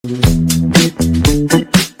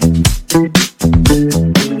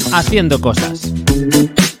Haciendo Cosas.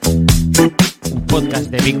 Un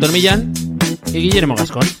podcast de Víctor Millán y Guillermo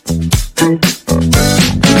Gascón.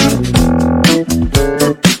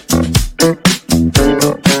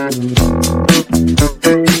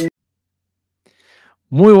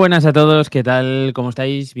 Muy buenas a todos, ¿qué tal? ¿Cómo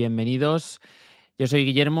estáis? Bienvenidos. Yo soy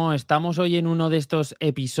Guillermo, estamos hoy en uno de estos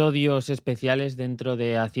episodios especiales dentro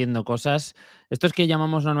de Haciendo Cosas. Estos que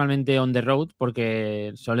llamamos normalmente on the road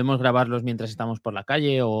porque solemos grabarlos mientras estamos por la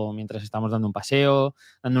calle o mientras estamos dando un paseo,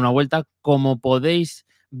 dando una vuelta. Como podéis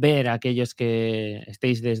ver aquellos que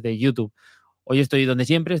estéis desde YouTube, hoy estoy donde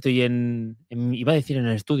siempre, estoy iba a decir en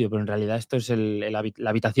el estudio, pero en realidad esto es la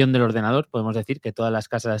habitación del ordenador. Podemos decir que todas las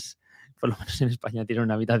casas, por lo menos en España, tienen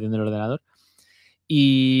una habitación del ordenador.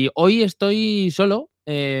 Y hoy estoy solo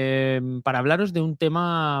para hablaros de un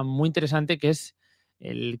tema muy interesante que es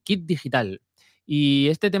el kit digital. Y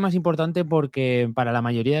este tema es importante porque para la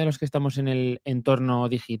mayoría de los que estamos en el entorno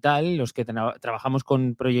digital, los que trabajamos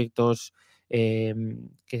con proyectos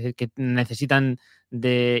que necesitan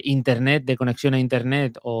de Internet, de conexión a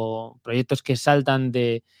Internet, o proyectos que saltan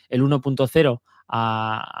de el 1.0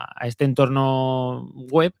 a este entorno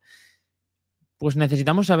web, pues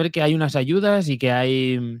necesitamos saber que hay unas ayudas y que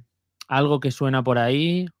hay algo que suena por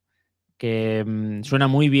ahí, que suena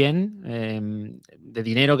muy bien, de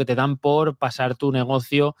dinero que te dan por pasar tu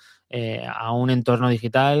negocio a un entorno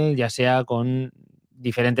digital, ya sea con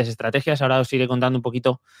diferentes estrategias. Ahora os iré contando un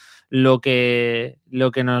poquito lo que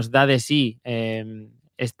nos da de sí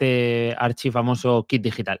este archifamoso kit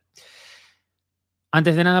digital.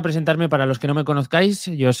 Antes de nada, presentarme para los que no me conozcáis.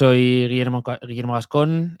 Yo soy Guillermo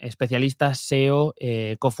Gascón, especialista SEO,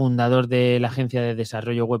 cofundador de la agencia de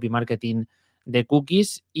desarrollo web y marketing de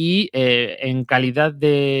Cookies, y en calidad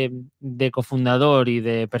de cofundador y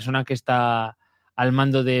de persona que está al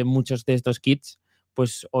mando de muchos de estos kits,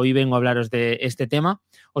 pues hoy vengo a hablaros de este tema.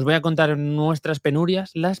 Os voy a contar nuestras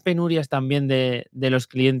penurias, las penurias también de los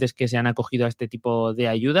clientes que se han acogido a este tipo de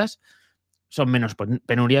ayudas. Son menos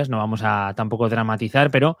penurias, no vamos a tampoco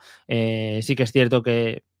dramatizar, pero sí que es cierto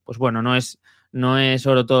que, pues bueno, no es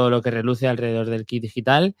oro todo lo que reluce alrededor del kit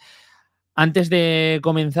digital. Antes de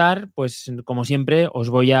comenzar, pues como siempre, os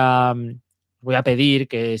voy a pedir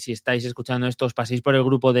que si estáis escuchando esto, os paséis por el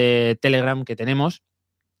grupo de Telegram que tenemos.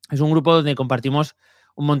 Es un grupo donde compartimos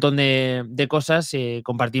un montón de cosas,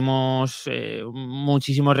 compartimos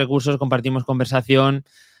muchísimos recursos, compartimos conversación,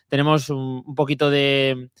 tenemos un poquito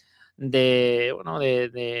de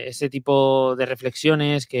ese tipo de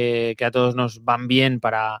reflexiones que a todos nos van bien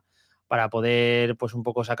para poder, pues, un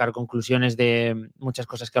poco sacar conclusiones de muchas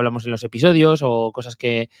cosas que hablamos en los episodios o cosas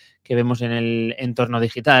que vemos en el entorno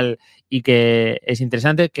digital y que es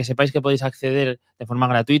interesante. Que sepáis que podéis acceder de forma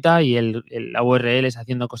gratuita y la URL es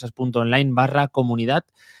haciendocosas.online/comunidad.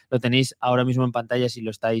 Lo tenéis ahora mismo en pantalla si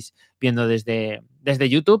lo estáis viendo desde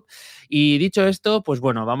YouTube. Y dicho esto, pues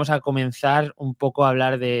bueno, vamos a comenzar un poco a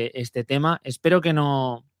hablar de este tema. Espero que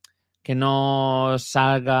no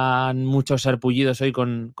salgan muchos sarpullidos hoy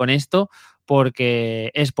con esto,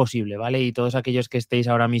 porque es posible, ¿vale? Y todos aquellos que estéis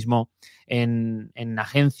ahora mismo en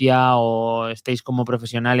agencia o estéis como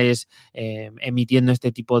profesionales emitiendo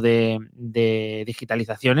este tipo de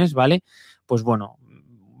digitalizaciones, ¿vale? Pues bueno,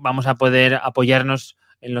 vamos a poder apoyarnos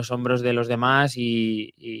en los hombros de los demás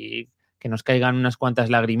y que nos caigan unas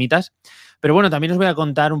cuantas lagrimitas. Pero bueno, también os voy a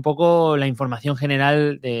contar un poco la información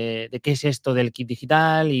general de qué es esto del kit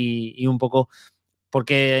digital y un poco por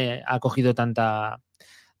qué ha cogido tanta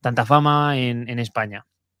fama en España.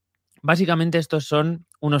 Básicamente estos son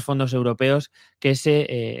unos fondos europeos que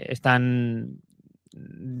se están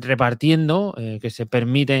repartiendo, que se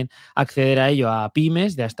permiten acceder a ello a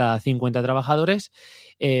pymes de hasta 50 trabajadores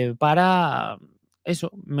para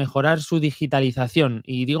eso, mejorar su digitalización.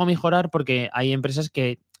 Y digo mejorar porque hay empresas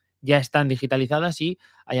que ya están digitalizadas y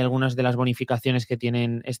hay algunas de las bonificaciones que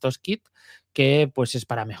tienen estos kits que pues es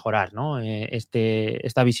para mejorar, ¿no?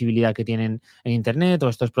 Esta visibilidad que tienen en Internet o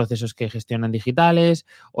estos procesos que gestionan digitales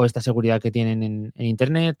o esta seguridad que tienen en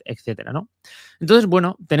Internet, etcétera, ¿no? Entonces,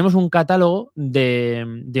 bueno, tenemos un catálogo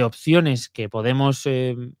de opciones que podemos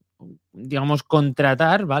digamos,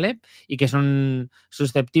 contratar, ¿vale? Y que son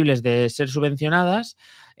susceptibles de ser subvencionadas,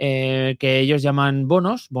 que ellos llaman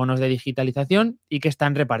bonos de digitalización y que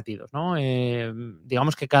están repartidos, ¿no?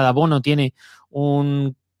 Digamos que cada bono tiene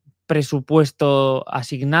un presupuesto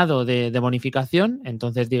asignado de bonificación.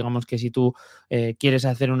 Entonces, digamos que si tú quieres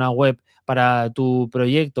hacer una web para tu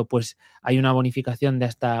proyecto, pues hay una bonificación de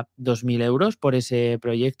hasta 2.000 euros por ese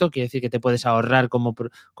proyecto. Quiere decir que te puedes ahorrar como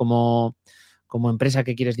como empresa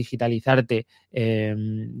que quieres digitalizarte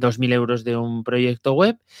 2.000 euros de un proyecto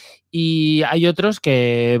web, y hay otros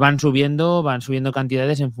que van subiendo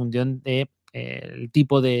cantidades en función de el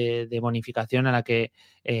tipo de bonificación a la que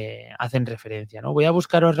hacen referencia, ¿no? Voy a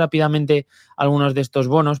buscaros rápidamente algunos de estos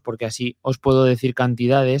bonos porque así os puedo decir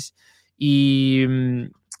cantidades y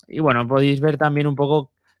bueno, podéis ver también un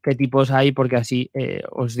poco qué tipos hay porque así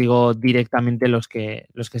os digo directamente los que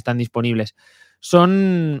están disponibles.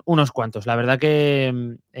 Son unos cuantos, la verdad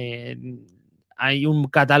que hay un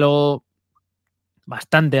catálogo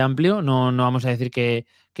bastante amplio, no vamos a decir que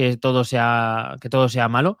todo sea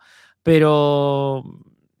malo, pero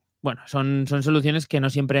bueno, son soluciones que no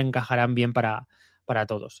siempre encajarán bien para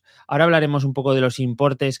todos. Ahora hablaremos un poco de los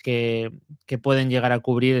importes que pueden llegar a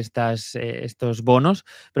cubrir estos bonos,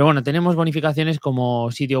 pero bueno, tenemos bonificaciones como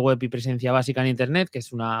sitio web y presencia básica en Internet, que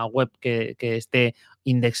es una web que esté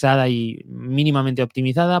indexada y mínimamente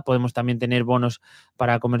optimizada. Podemos también tener bonos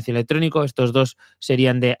para comercio electrónico. Estos dos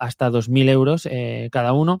serían de hasta 2.000 euros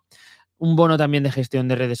cada uno. Un bono también de gestión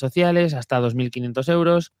de redes sociales, hasta 2.500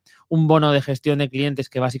 euros. Un bono de gestión de clientes,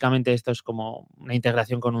 que básicamente esto es como una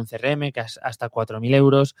integración con un CRM, que es hasta 4.000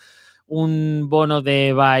 euros. Un bono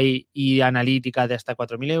de buy y analítica de hasta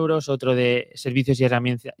 4.000 euros. Otro de servicios y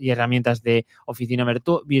herramientas de oficina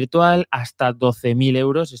virtual, hasta 12.000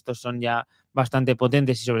 euros. Estos son ya bastante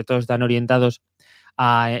potentes y sobre todo están orientados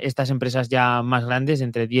a estas empresas ya más grandes,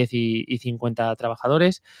 entre 10 y 50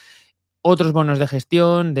 trabajadores. Otros bonos de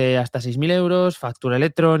gestión de hasta 6.000 euros, factura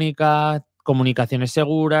electrónica, comunicaciones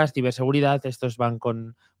seguras, ciberseguridad. Estos van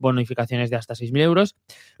con bonificaciones de hasta 6.000 euros.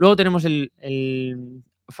 Luego tenemos el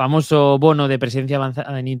famoso bono de presencia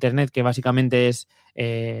avanzada en Internet, que básicamente es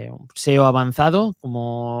SEO avanzado,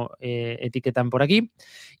 como etiquetan por aquí,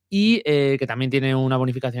 y que también tiene una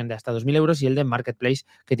bonificación de hasta 2.000 euros, y el de Marketplace,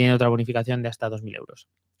 que tiene otra bonificación de hasta 2.000 euros.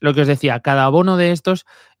 Lo que os decía, cada bono de estos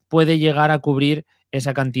puede llegar a cubrir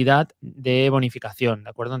esa cantidad de bonificación,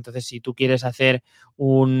 ¿de acuerdo? Entonces, si tú quieres hacer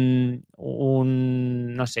no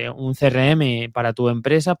sé, un CRM para tu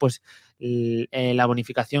empresa, pues la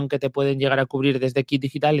bonificación que te pueden llegar a cubrir desde Kit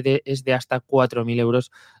Digital es de hasta 4.000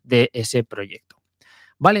 euros de ese proyecto.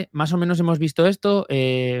 Vale, más o menos hemos visto esto.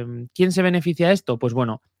 ¿Quién se beneficia de esto? Pues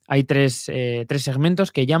bueno, hay tres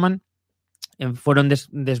segmentos que llaman. Fueron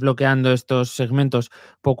desbloqueando estos segmentos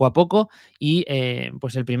poco a poco y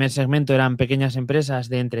pues el primer segmento eran pequeñas empresas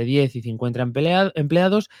de entre 10 y 50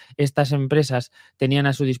 empleados. Estas empresas tenían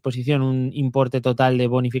a su disposición un importe total de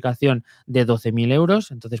bonificación de 12.000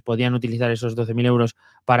 euros, entonces podían utilizar esos 12.000 euros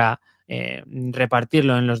para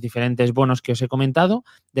repartirlo en los diferentes bonos que os he comentado.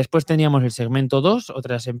 Después teníamos el segmento 2,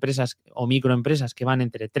 otras empresas o microempresas que van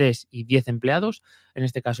entre 3 y 10 empleados. En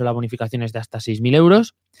este caso la bonificación es de hasta 6.000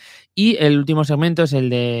 euros. Y el último segmento es el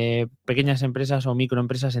de pequeñas empresas o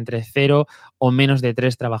microempresas entre 0 o menos de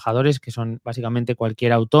 3 trabajadores, que son básicamente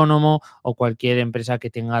cualquier autónomo o cualquier empresa que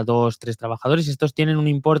tenga 2, 3 trabajadores. Estos tienen un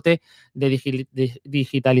importe de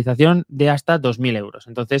digitalización de hasta 2.000 euros.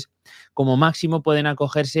 Entonces, como máximo pueden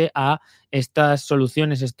acogerse a estas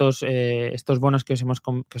soluciones, estos bonos que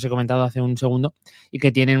os he comentado hace un segundo y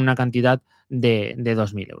que tienen una cantidad de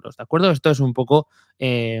 2.000 euros, ¿de acuerdo? Esto es un poco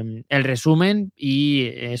el resumen y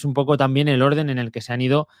es un poco también el orden en el que se han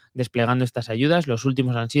ido desplegando estas ayudas. Los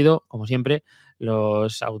últimos han sido, como siempre,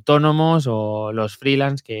 los autónomos o los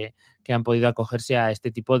freelance que han podido acogerse a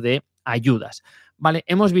este tipo de ayudas. Vale,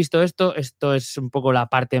 hemos visto esto es un poco la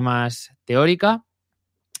parte más teórica.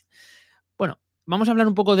 Bueno, vamos a hablar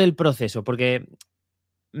un poco del proceso, porque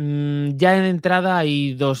ya en entrada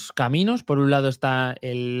hay dos caminos. Por un lado está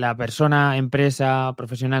la persona, empresa,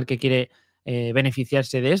 profesional que quiere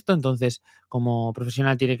beneficiarse de esto. Entonces, como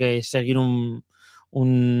profesional tiene que seguir un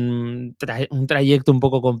trayecto un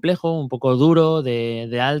poco complejo, un poco duro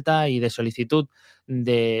de alta y de solicitud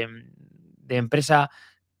de empresa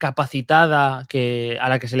capacitada a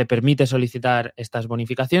la que se le permite solicitar estas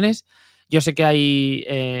bonificaciones. Yo sé que hay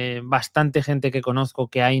bastante gente que conozco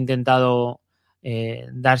que ha intentado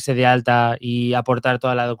darse de alta y aportar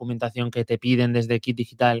toda la documentación que te piden desde Kit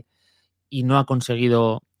Digital y no ha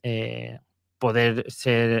conseguido poder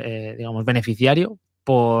ser, digamos, beneficiario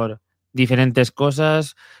por diferentes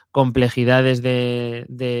cosas, complejidades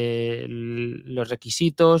de los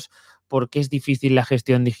requisitos, porque es difícil la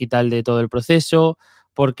gestión digital de todo el proceso,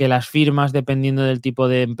 porque las firmas, dependiendo del tipo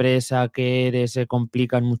de empresa que eres, se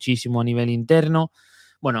complican muchísimo a nivel interno.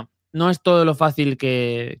 Bueno, no es todo lo fácil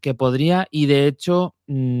que podría y de hecho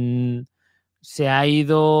se ha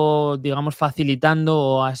ido, digamos, facilitando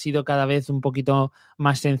o ha sido cada vez un poquito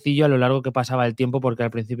más sencillo a lo largo que pasaba el tiempo, porque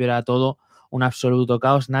al principio era todo un absoluto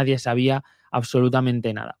caos, nadie sabía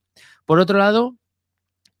absolutamente nada. Por otro lado,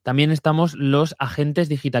 también estamos los agentes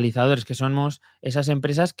digitalizadores, que somos esas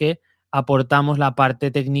empresas que aportamos la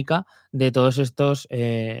parte técnica de todos estos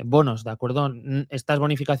bonos, ¿de acuerdo? Estas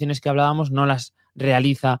bonificaciones que hablábamos no las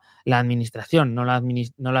realiza la administración, no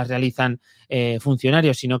las realizan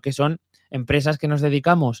funcionarios, sino que son empresas que nos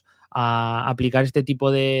dedicamos a aplicar este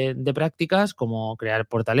tipo de prácticas, como crear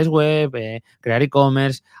portales web, crear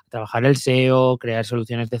e-commerce, trabajar el SEO, crear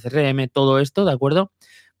soluciones de CRM, todo esto, ¿de acuerdo?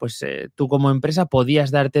 Pues tú como empresa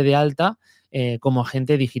podías darte de alta como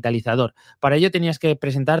agente digitalizador. Para ello tenías que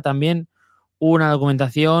presentar también una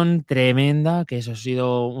documentación tremenda, que eso ha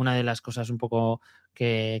sido una de las cosas un poco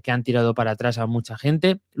que han tirado para atrás a mucha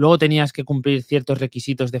gente. Luego tenías que cumplir ciertos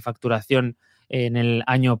requisitos de facturación en el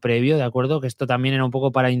año previo, ¿de acuerdo? Que esto también era un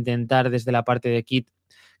poco para intentar desde la parte de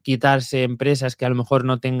quitarse empresas que a lo mejor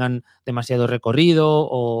no tengan demasiado recorrido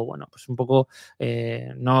o, bueno, pues un poco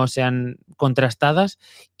no sean contrastadas,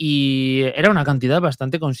 y era una cantidad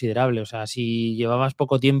bastante considerable. O sea, si llevabas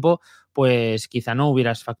poco tiempo, pues quizá no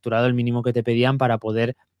hubieras facturado el mínimo que te pedían para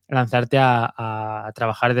poder lanzarte a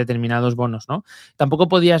trabajar determinados bonos, ¿no? Tampoco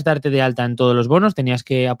podías darte de alta en todos los bonos, tenías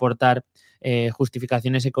que aportar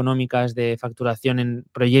justificaciones económicas de facturación en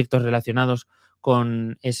proyectos relacionados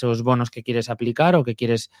con esos bonos que quieres aplicar o que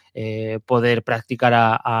quieres poder practicar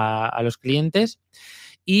a los clientes.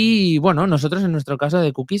 Y bueno, nosotros en nuestro caso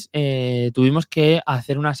de cookies tuvimos que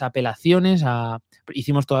hacer unas apelaciones,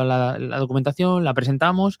 hicimos toda la documentación, la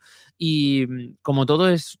presentamos y como todo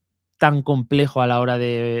es tan complejo a la hora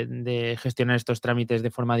de gestionar estos trámites de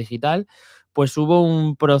forma digital, pues hubo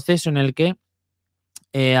un proceso en el que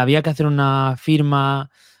había que hacer una firma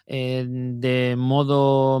de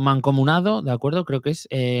modo mancomunado, ¿de acuerdo? Creo que es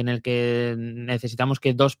en el que necesitamos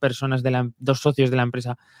que dos socios de la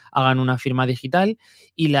empresa hagan una firma digital,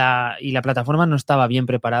 y la plataforma no estaba bien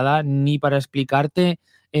preparada ni para explicarte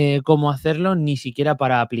cómo hacerlo, ni siquiera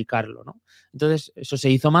para aplicarlo, ¿no? Entonces, eso se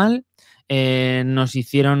hizo mal. Nos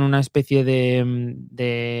hicieron una especie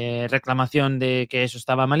de reclamación de que eso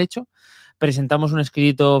estaba mal hecho. Presentamos un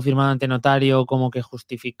escrito firmado ante notario como que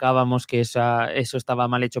justificábamos que eso estaba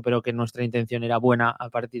mal hecho, pero que nuestra intención era buena a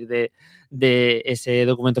partir de ese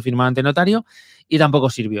documento firmado ante notario, y tampoco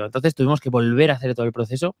sirvió. Entonces tuvimos que volver a hacer todo el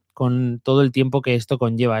proceso con todo el tiempo que esto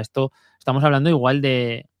conlleva. Esto estamos hablando igual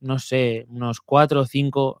de, no sé, unos 4 o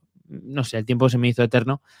 5, no sé, el tiempo se me hizo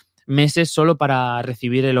eterno, meses solo para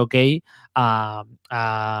recibir el ok a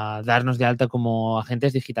darnos de alta como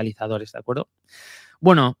agentes digitalizadores, ¿de acuerdo?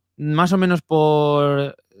 Bueno, más o menos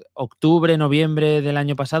por octubre, noviembre del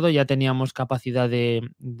año pasado ya teníamos capacidad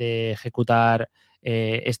de ejecutar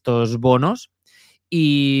estos bonos,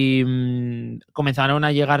 y comenzaron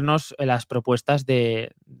a llegarnos las propuestas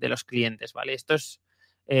de los clientes, ¿vale? Esto es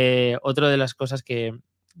otra de las cosas que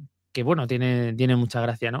bueno, tiene mucha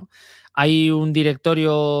gracia, ¿no? Hay un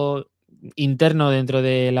directorio interno dentro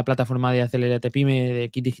de la plataforma de Acelérate Pyme de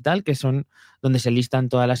Kit Digital, que son donde se listan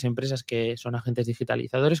todas las empresas que son agentes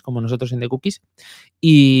digitalizadores, como nosotros en The Cookies,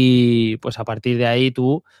 y pues a partir de ahí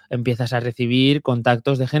tú empiezas a recibir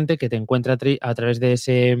contactos de gente que te encuentra a través de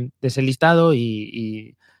ese listado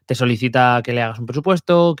y te solicita que le hagas un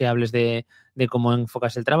presupuesto, que hables de cómo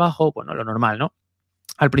enfocas el trabajo, bueno, lo normal, ¿no?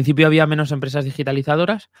 Al principio había menos empresas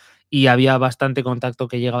digitalizadoras y había bastante contacto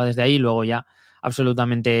que llegaba desde ahí, luego ya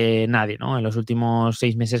absolutamente nadie, ¿no? En los últimos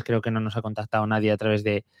 6 meses creo que no nos ha contactado nadie a través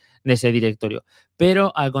de ese directorio.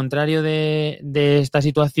 Pero al contrario de esta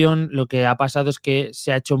situación, lo que ha pasado es que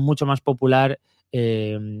se ha hecho mucho más popular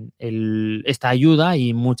esta ayuda,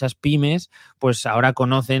 y muchas pymes pues ahora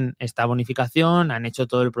conocen esta bonificación, han hecho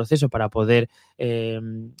todo el proceso para poder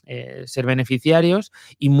ser beneficiarios,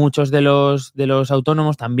 y muchos de los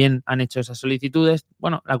autónomos también han hecho esas solicitudes.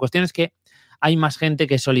 Bueno, la cuestión es que hay más gente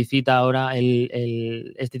que solicita ahora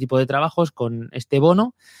este tipo de trabajos con este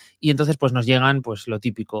bono, y entonces pues nos llegan pues lo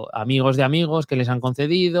típico, amigos de amigos que les han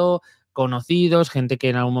concedido, conocidos, gente que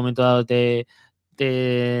en algún momento dado te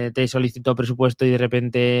solicitó presupuesto y de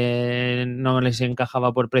repente no les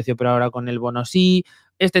encajaba por precio, pero ahora con el bono sí.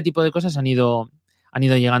 Este tipo de cosas han ido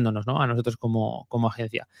llegándonos, ¿no? A nosotros como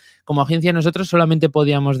agencia. Como agencia nosotros solamente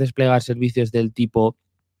podíamos desplegar servicios del tipo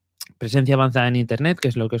presencia avanzada en Internet, que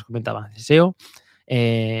es lo que os comentaba, SEO,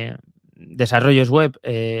 desarrollos web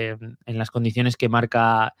en las condiciones que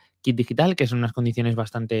marca Kit Digital, que son unas condiciones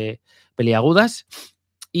bastante peliagudas,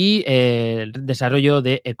 y desarrollo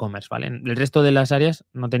de e-commerce, ¿vale? En el resto de las áreas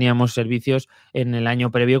no teníamos servicios en el año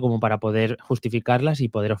previo como para poder justificarlas y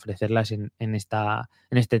poder ofrecerlas en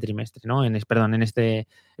este trimestre, ¿no? Perdón, en este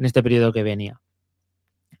periodo que venía.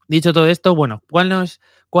 Dicho todo esto, bueno,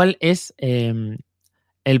 ¿cuál es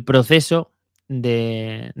el proceso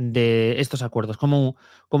de estos acuerdos. Como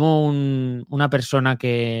una persona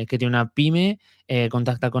que tiene una pyme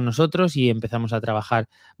contacta con nosotros y empezamos a trabajar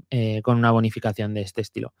con una bonificación de este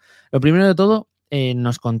estilo. Lo primero de todo,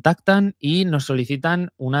 nos contactan y nos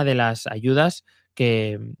solicitan una de las ayudas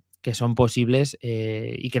que son posibles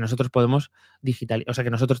y que nosotros podemos digitalizar, o sea,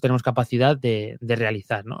 que nosotros tenemos capacidad de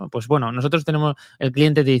realizar, ¿no? Pues bueno, nosotros tenemos, el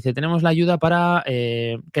cliente te dice, tenemos la ayuda para,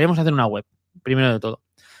 queremos hacer una web, primero de todo.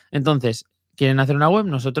 Entonces, quieren hacer una web,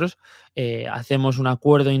 nosotros hacemos un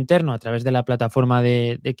acuerdo interno a través de la plataforma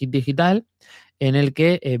de Kit Digital en el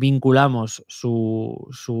que vinculamos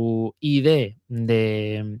su ID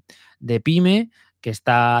de pyme que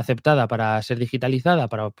está aceptada para ser digitalizada,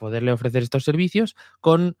 para poderle ofrecer estos servicios,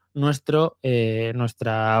 con nuestro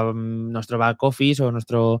back office o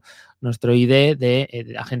nuestro ID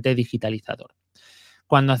de agente digitalizador.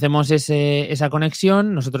 Cuando hacemos esa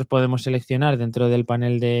conexión, nosotros podemos seleccionar dentro del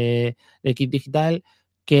panel de Kit Digital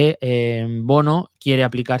qué bono quiere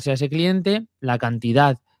aplicarse a ese cliente, la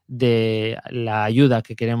cantidad de la ayuda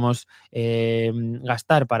que queremos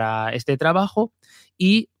gastar para este trabajo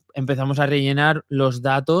y empezamos a rellenar los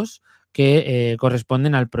datos que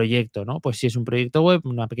corresponden al proyecto, ¿no? Pues si es un proyecto web,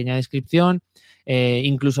 una pequeña descripción,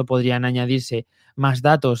 incluso podrían añadirse más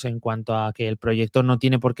datos en cuanto a que el proyecto no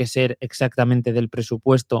tiene por qué ser exactamente del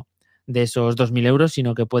presupuesto de esos 2.000 euros,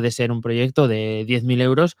 sino que puede ser un proyecto de 10.000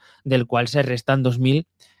 euros, del cual se restan 2.000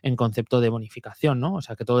 en concepto de bonificación, ¿no? O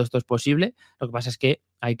sea, que todo esto es posible. Lo que pasa es que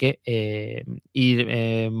hay que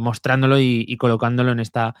ir mostrándolo y colocándolo en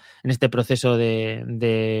este proceso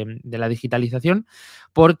de la digitalización,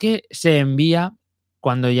 porque se envía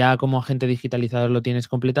cuando ya como agente digitalizador lo tienes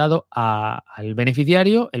completado al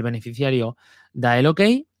beneficiario, el beneficiario da el OK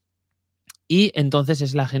y entonces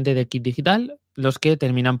es la gente de Kit Digital los que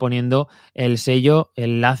terminan poniendo el sello,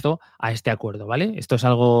 el lazo a este acuerdo, ¿vale? Esto es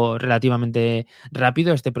algo relativamente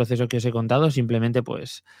rápido, este proceso que os he contado, simplemente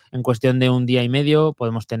pues en cuestión de un día y medio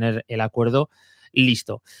podemos tener el acuerdo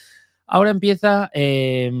listo. Ahora empieza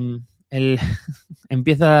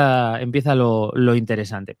empieza lo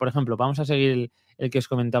interesante. Por ejemplo, vamos a seguir el que os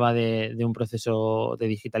comentaba de un proceso de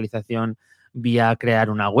digitalización vía crear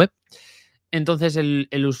una web. Entonces,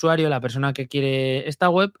 el usuario, la persona que quiere esta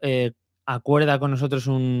web, acuerda con nosotros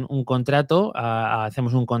un contrato,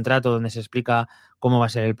 hacemos un contrato donde se explica cómo va a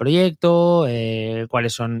ser el proyecto,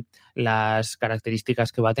 cuáles son las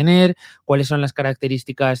características que va a tener, cuáles son las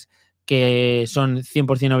características que son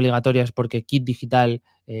 100% obligatorias porque Kit Digital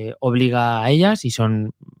obliga a ellas y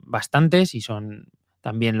son bastantes y son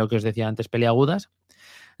también lo que os decía antes, peliagudas.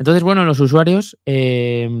 Entonces, bueno, los usuarios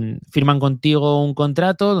firman contigo un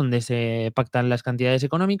contrato donde se pactan las cantidades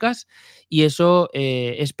económicas y eso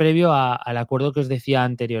es previo al acuerdo que os decía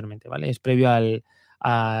anteriormente, ¿vale? Es previo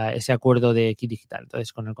a ese acuerdo de Kit Digital.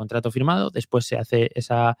 Entonces, con el contrato firmado, después se hace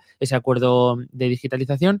ese acuerdo de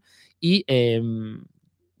digitalización y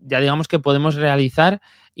ya digamos que podemos realizar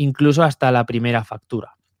incluso hasta la primera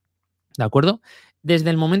factura, ¿de acuerdo? Desde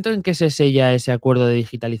el momento en que se sella ese acuerdo de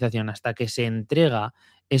digitalización hasta que se entrega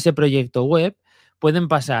ese proyecto web, pueden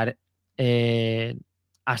pasar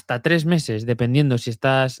hasta 3 meses, dependiendo si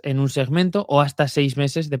estás en un segmento, o hasta 6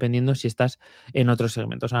 meses, dependiendo si estás en otros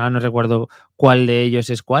segmentos. Ahora no recuerdo cuál de ellos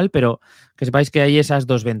es cuál, pero que sepáis que hay esas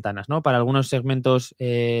dos ventanas, ¿no? Para algunos segmentos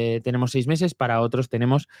tenemos 6 meses, para otros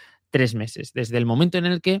tenemos 3 meses. Desde el momento en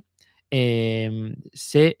el que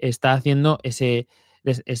se está haciendo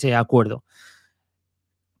ese acuerdo.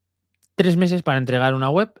 3 meses para entregar una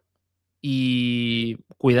web y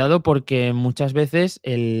cuidado porque muchas veces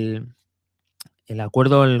el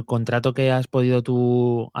acuerdo, el contrato que has podido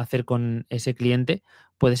tú hacer con ese cliente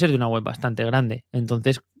puede ser de una web bastante grande.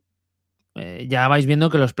 Entonces, ya vais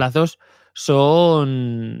viendo que los plazos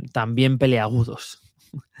son también peleagudos.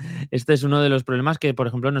 Este es uno de los problemas que, por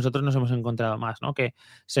ejemplo, nosotros nos hemos encontrado más, ¿no? Que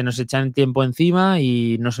se nos echan tiempo encima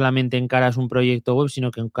y no solamente encaras un proyecto web,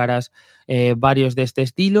 sino que encaras varios de este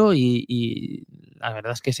estilo y la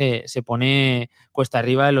verdad es que se pone cuesta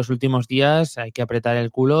arriba en los últimos días, hay que apretar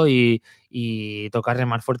el culo y tocarle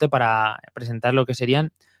más fuerte para presentar lo que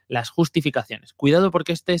serían las justificaciones. Cuidado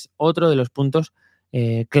porque este es otro de los puntos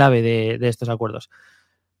clave de estos acuerdos.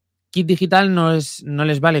 Kit Digital no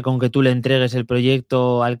les vale con que tú le entregues el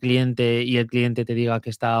proyecto al cliente y el cliente te diga que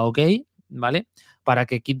está OK, ¿vale? Para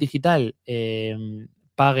que Kit Digital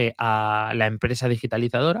pague a la empresa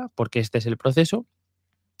digitalizadora, porque este es el proceso,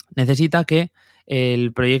 necesita que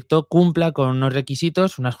el proyecto cumpla con unos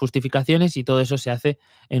requisitos, unas justificaciones y todo eso se hace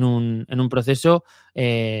en un proceso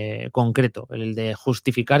concreto, el de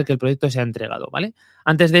justificar que el proyecto se ha entregado, ¿vale?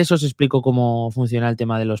 Antes de eso os explico cómo funciona el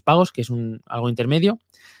tema de los pagos, que es algo intermedio.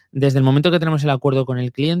 Desde el momento que tenemos el acuerdo con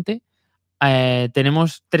el cliente,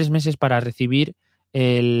 tenemos 3 meses para recibir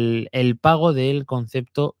el pago del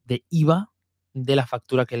concepto de IVA de la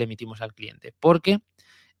factura que le emitimos al cliente, porque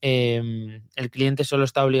el cliente solo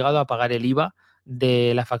está obligado a pagar el IVA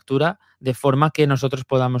de la factura de forma que nosotros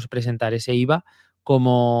podamos presentar ese IVA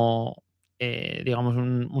como, digamos,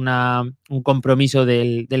 un compromiso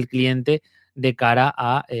del cliente de cara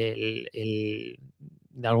a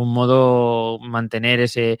de algún modo mantener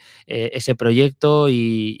ese proyecto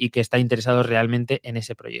y que está interesado realmente en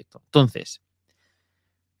ese proyecto. Entonces,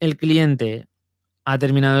 el cliente ha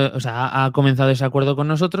terminado, o sea, ha comenzado ese acuerdo con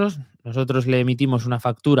nosotros. Nosotros le emitimos una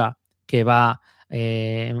factura que va,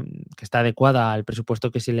 que está adecuada al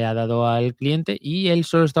presupuesto que se le ha dado al cliente y él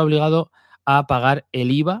solo está obligado a pagar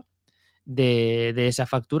el IVA de esa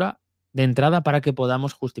factura de entrada para que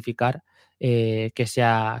podamos justificar que se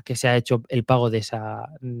ha hecho el pago de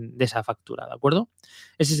esa factura, ¿de acuerdo?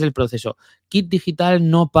 Ese es el proceso. Kit Digital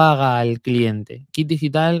no paga al cliente. Kit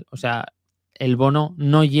Digital, o sea, el bono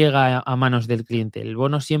no llega a manos del cliente, el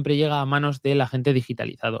bono siempre llega a manos del agente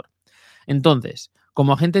digitalizador. Entonces,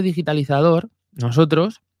 como agente digitalizador,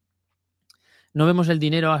 nosotros no vemos el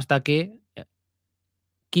dinero hasta que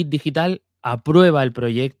Kit Digital aprueba el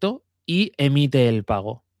proyecto y emite el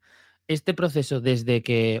pago. Este proceso, desde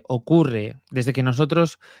que ocurre, desde que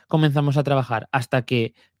nosotros comenzamos a trabajar hasta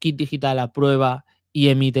que Kit Digital aprueba y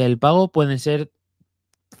emite el pago, pueden ser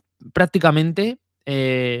prácticamente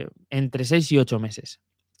entre 6 y 8 meses.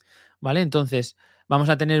 ¿Vale? Entonces, vamos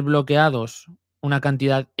a tener bloqueados una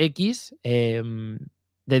cantidad X de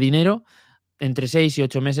dinero entre 6 y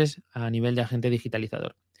 8 meses a nivel de agente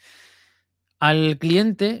digitalizador. Al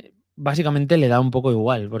cliente básicamente le da un poco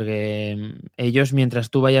igual, porque ellos, mientras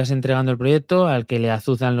tú vayas entregando el proyecto, al que le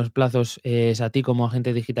azuzan los plazos es a ti como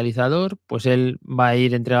agente digitalizador, pues él va a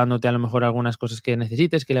ir entregándote a lo mejor algunas cosas que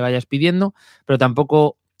necesites, que le vayas pidiendo, pero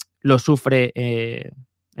tampoco lo sufre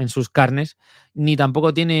en sus carnes, ni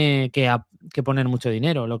tampoco tiene que poner mucho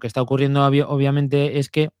dinero. Lo que está ocurriendo obviamente es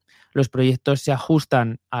que los proyectos se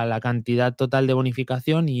ajustan a la cantidad total de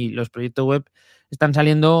bonificación y los proyectos web están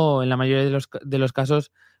saliendo en la mayoría de los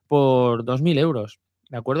casos por 2.000 euros,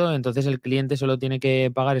 ¿de acuerdo? Entonces el cliente solo tiene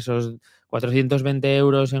que pagar esos 420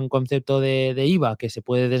 euros en concepto de IVA que se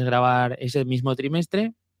puede desgravar ese mismo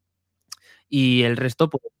trimestre y el resto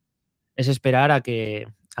pues, es esperar a que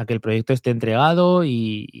el proyecto esté entregado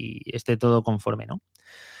y esté todo conforme, ¿no?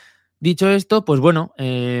 Dicho esto, pues bueno,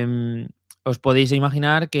 os podéis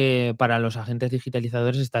imaginar que para los agentes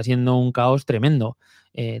digitalizadores está siendo un caos tremendo.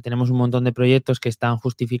 Tenemos un montón de proyectos que están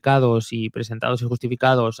justificados y presentados y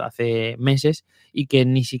justificados hace meses y que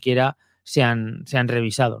ni siquiera se han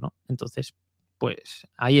revisado, ¿no? Entonces, pues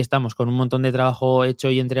ahí estamos con un montón de trabajo hecho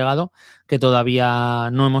y entregado que todavía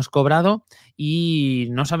no hemos cobrado y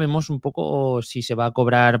no sabemos un poco si se va a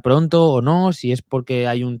cobrar pronto o no, si es porque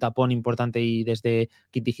hay un tapón importante y desde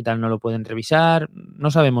Kit Digital no lo pueden revisar, no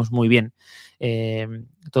sabemos muy bien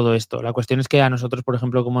todo esto. La cuestión es que a nosotros, por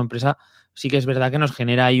ejemplo, como empresa, sí que es verdad que nos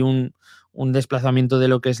genera ahí un desplazamiento de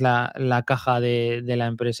lo que es la caja de la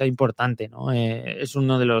empresa importante, ¿no? Es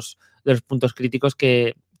uno de los puntos críticos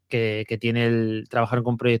que tiene el trabajar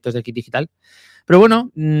con proyectos de Kit Digital. Pero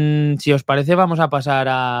bueno, si os parece, vamos a pasar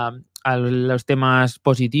a los temas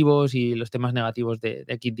positivos y los temas negativos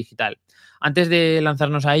de Kit Digital. Antes de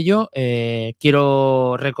lanzarnos a ello,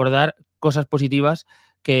 quiero recordar cosas positivas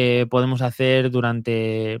que podemos hacer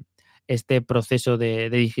durante este proceso de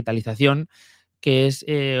digitalización, que es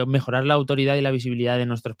mejorar la autoridad y la visibilidad de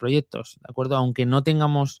nuestros proyectos, ¿de acuerdo? Aunque no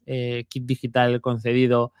tengamos Kit Digital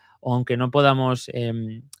concedido o aunque no podamos,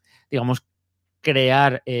 digamos,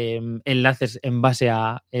 crear enlaces en base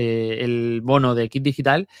a el bono de Kit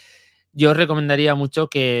Digital, yo os recomendaría mucho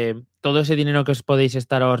que todo ese dinero que os podéis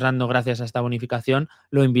estar ahorrando gracias a esta bonificación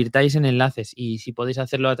lo invirtáis en enlaces y si podéis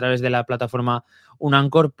hacerlo a través de la plataforma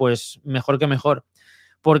Unancor, pues mejor que mejor,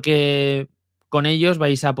 porque con ellos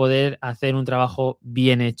vais a poder hacer un trabajo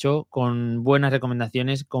bien hecho, con buenas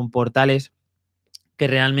recomendaciones, con portales que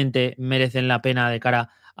realmente merecen la pena de cara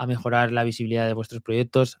a mejorar la visibilidad de vuestros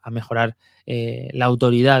proyectos, a mejorar la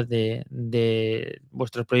autoridad de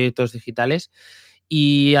vuestros proyectos digitales.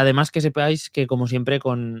 Y además que sepáis que, como siempre,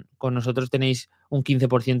 con nosotros tenéis un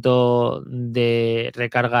 15% de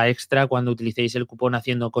recarga extra cuando utilicéis el cupón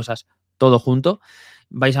Haciendo Cosas todo junto.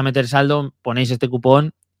 Vais a meter saldo, ponéis este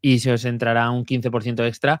cupón y se os entrará un 15%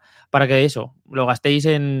 extra para que eso lo gastéis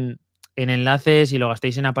en enlaces y lo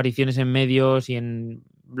gastéis en apariciones en medios y en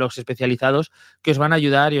blogs especializados que os van a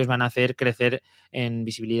ayudar y os van a hacer crecer en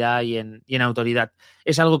visibilidad y en autoridad.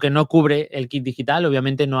 Es algo que no cubre el kit digital,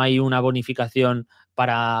 obviamente no hay una bonificación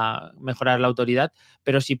para mejorar la autoridad,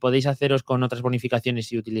 pero si podéis haceros con otras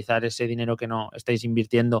bonificaciones y utilizar ese dinero que no estáis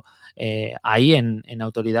invirtiendo ahí en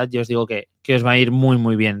autoridad, yo os digo que os va a ir muy,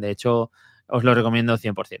 muy bien. De hecho, os lo recomiendo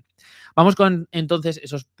 100%. Vamos con entonces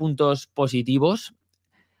esos puntos positivos.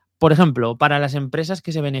 Por ejemplo, para las empresas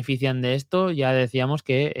que se benefician de esto, ya decíamos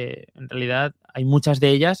que en realidad hay muchas de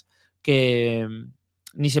ellas que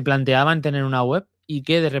ni se planteaban tener una web y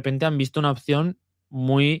que de repente han visto una opción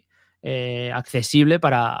muy accesible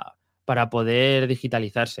para poder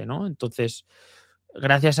digitalizarse, ¿no? Entonces,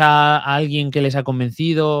 gracias a alguien que les ha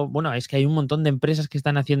convencido, bueno, es que hay un montón de empresas que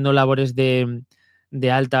están haciendo labores de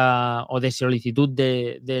alta o de solicitud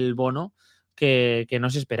del bono que no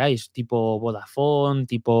os esperáis, tipo Vodafone,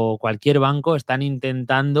 tipo cualquier banco, están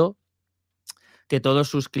intentando que todos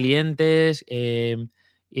sus clientes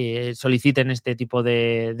soliciten este tipo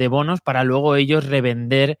de bonos para luego ellos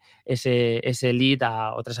revender ese lead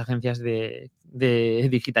a otras agencias de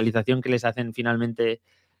digitalización que les hacen finalmente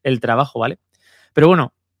el trabajo, ¿vale? Pero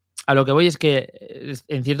bueno, a lo que voy es que,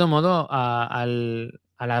 en cierto modo, a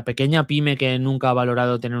la pequeña pyme que nunca ha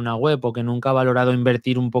valorado tener una web o que nunca ha valorado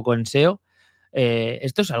invertir un poco en SEO,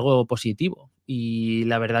 esto es algo positivo. Y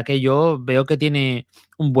la verdad que yo veo que tiene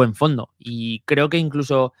un buen fondo. Y creo que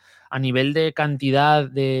incluso a nivel de cantidad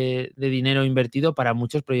de dinero invertido para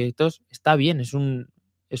muchos proyectos está bien. Es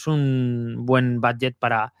un buen budget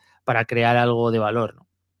para crear algo de valor, ¿no?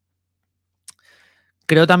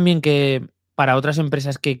 Creo también que para otras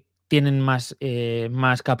empresas que tienen más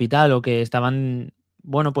capital o que estaban,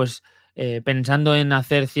 bueno, pues pensando en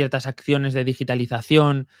hacer ciertas acciones de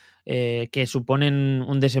digitalización que suponen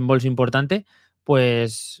un desembolso importante,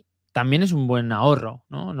 pues también es un buen ahorro,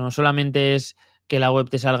 ¿no? No solamente es que la web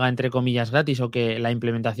te salga entre comillas gratis o que la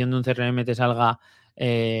implementación de un CRM te salga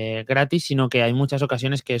gratis, sino que hay muchas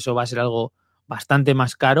ocasiones que eso va a ser algo bastante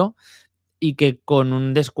más caro y que con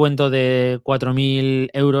un descuento de 4.000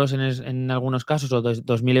 euros en algunos casos o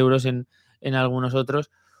 2.000 euros en algunos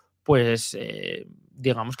otros, pues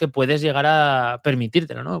digamos que puedes llegar a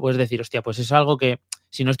permitírtelo, ¿no? Puedes decir, hostia, pues es algo que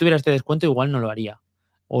si no estuviera este descuento igual no lo haría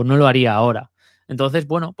o no lo haría ahora. Entonces,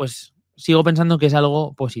 bueno, pues sigo pensando que es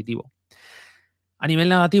algo positivo. A nivel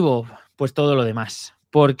negativo, pues todo lo demás.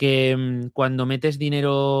 Porque cuando metes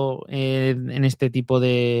dinero en este tipo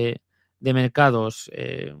de mercados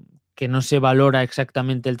que no se valora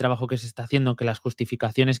exactamente el trabajo que se está haciendo, que las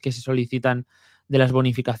justificaciones que se solicitan de las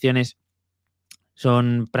bonificaciones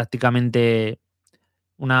son prácticamente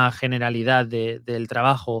una generalidad del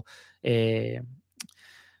trabajo,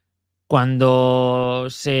 cuando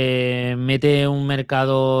se mete un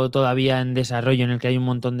mercado todavía en desarrollo en el que hay un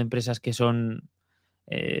montón de empresas que son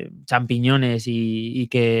champiñones y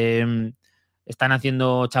que están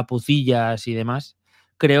haciendo chapucillas y demás,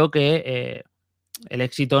 creo que el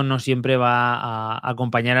éxito no siempre va a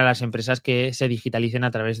acompañar a las empresas que se digitalicen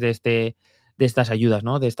a través de estas ayudas,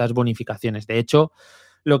 ¿no? De estas bonificaciones. De hecho,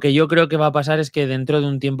 lo que yo creo que va a pasar es que dentro de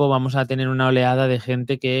un tiempo vamos a tener una oleada de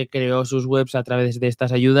gente que creó sus webs a través de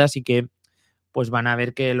estas ayudas y que pues van a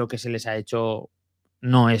ver que lo que se les ha hecho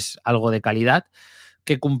no es algo de calidad,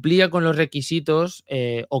 que cumplía con los requisitos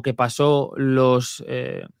o que pasó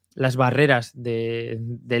las barreras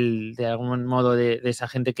de algún modo de esa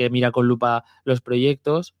gente que mira con lupa los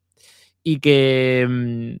proyectos y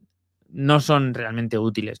que no son realmente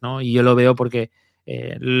útiles, ¿no? Y yo lo veo porque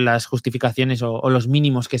las justificaciones o los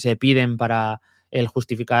mínimos que se piden para el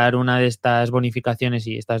justificar una de estas bonificaciones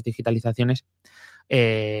y estas digitalizaciones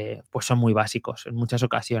pues son muy básicos en muchas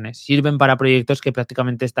ocasiones. Sirven para proyectos que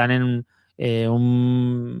prácticamente están en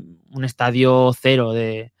un estadio cero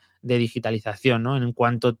de digitalización, ¿no? En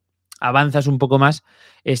cuanto avanzas un poco más,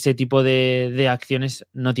 ese tipo de acciones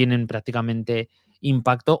no tienen prácticamente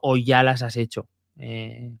impacto o ya las has hecho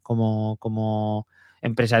como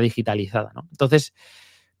empresa digitalizada, ¿no? Entonces,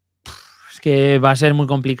 es que va a ser muy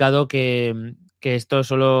complicado que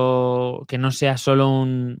esto que no sea solo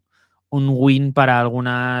un win para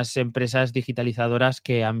algunas empresas digitalizadoras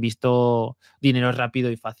que han visto dinero rápido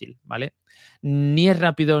y fácil, ¿vale? Ni es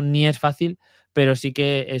rápido ni es fácil, pero sí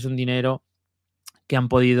que es un dinero que han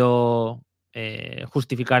podido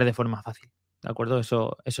justificar de forma fácil, ¿de acuerdo?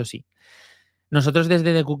 Eso sí. Nosotros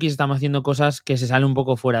desde The Cookies estamos haciendo cosas que se salen un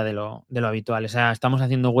poco fuera de lo habitual. O sea, estamos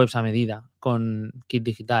haciendo webs a medida con Kit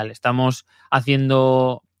Digital. Estamos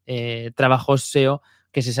haciendo trabajos SEO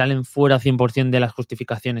que se salen fuera 100% de las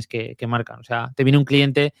justificaciones que marcan. O sea, te viene un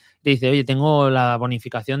cliente y te dice, oye, tengo la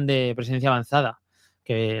bonificación de presencia avanzada,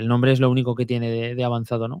 que el nombre es lo único que tiene de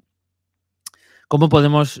avanzado, ¿no? ¿cómo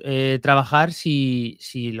podemos trabajar si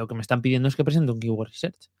lo que me están pidiendo es que presente un keyword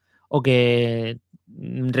research o que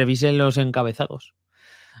revise los encabezados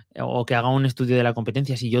o que haga un estudio de la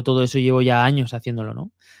competencia, si yo todo eso llevo ya años haciéndolo,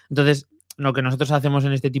 ¿no? Entonces, lo que nosotros hacemos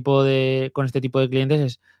con este tipo de clientes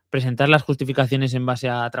es presentar las justificaciones en base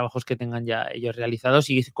a trabajos que tengan ya ellos realizados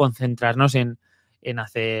y concentrarnos en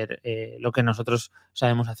hacer lo que nosotros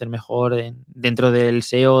sabemos hacer mejor dentro del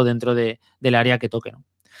SEO, dentro del área que toque, ¿no?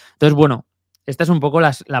 Entonces, bueno, esta es un poco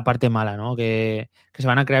la parte mala, ¿no? Que se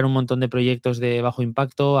van a crear un montón de proyectos de bajo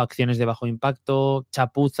impacto, acciones de bajo impacto,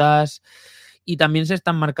 chapuzas, y también se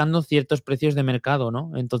están marcando ciertos precios de mercado,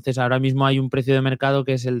 ¿no? Entonces, ahora mismo hay un precio de mercado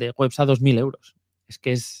que es el de webs a 2.000 euros. Es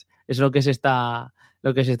que es lo que se está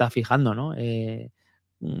fijando, ¿no?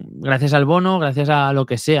 Gracias al bono, gracias a lo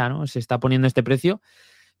que sea, ¿no? Se está poniendo este precio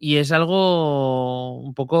y es algo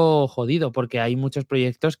un poco jodido porque hay muchos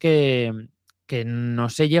proyectos que no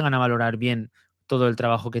se llegan a valorar bien todo el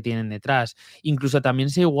trabajo que tienen detrás. Incluso también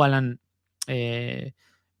se igualan eh,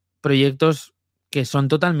 proyectos que son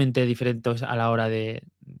totalmente diferentes a la hora de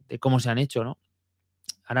cómo se han hecho, ¿no?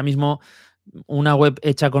 Ahora mismo una web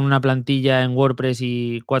hecha con una plantilla en WordPress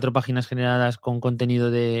y 4 páginas generadas con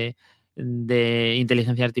contenido de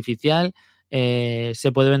inteligencia artificial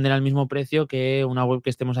se puede vender al mismo precio que una web que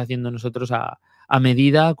estemos haciendo nosotros a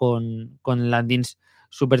medida con landings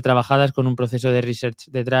súper trabajadas, con un proceso de research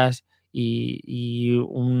detrás y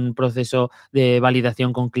un proceso de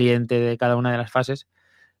validación con cliente de cada una de las fases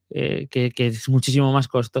que es muchísimo más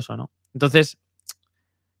costoso, ¿no? Entonces,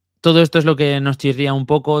 todo esto es lo que nos chirría un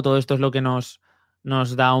poco, todo esto es lo que nos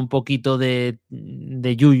da un poquito de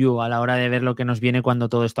yuyu a la hora de ver lo que nos viene cuando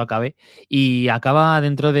todo esto acabe. Y acaba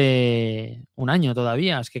dentro de un año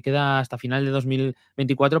todavía, es que queda hasta final de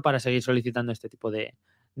 2024 para seguir solicitando este tipo de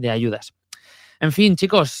ayudas. En fin,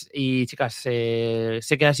 chicos y chicas,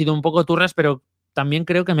 sé que ha sido un poco turras, pero también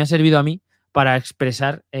creo que me ha servido a mí para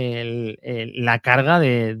expresar la carga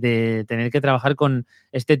de tener que trabajar con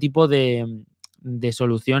este tipo de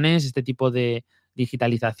soluciones, este tipo de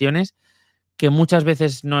digitalizaciones que muchas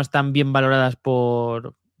veces no están bien valoradas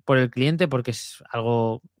por el cliente porque es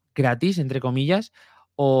algo gratis, entre comillas,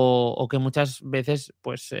 o que muchas veces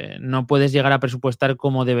pues, no puedes llegar a presupuestar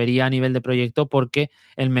como debería a nivel de proyecto porque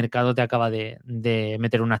el mercado te acaba de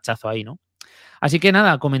meter un hachazo ahí, ¿no? Así que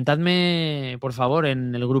nada, comentadme, por favor,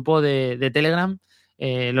 en el grupo de Telegram,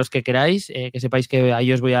 los que queráis, que sepáis que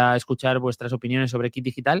ahí os voy a escuchar vuestras opiniones sobre Kit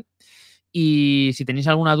Digital. Y si tenéis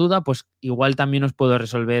alguna duda, pues igual también os puedo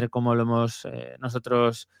resolver cómo lo hemos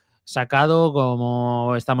nosotros sacado,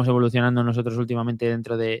 cómo estamos evolucionando nosotros últimamente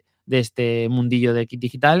dentro de este mundillo de Kit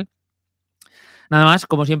Digital. Nada más,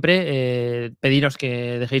 como siempre, pediros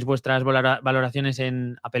que dejéis vuestras valoraciones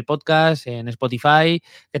en Apple Podcasts, en Spotify,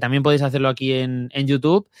 que también podéis hacerlo aquí en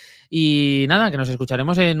YouTube. Y nada, que nos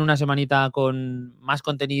escucharemos en una semanita con más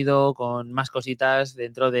contenido, con más cositas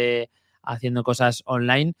dentro de Haciendo Cosas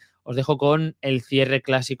Online. Os dejo con el cierre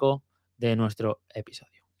clásico de nuestro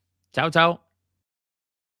episodio. Chao, chao.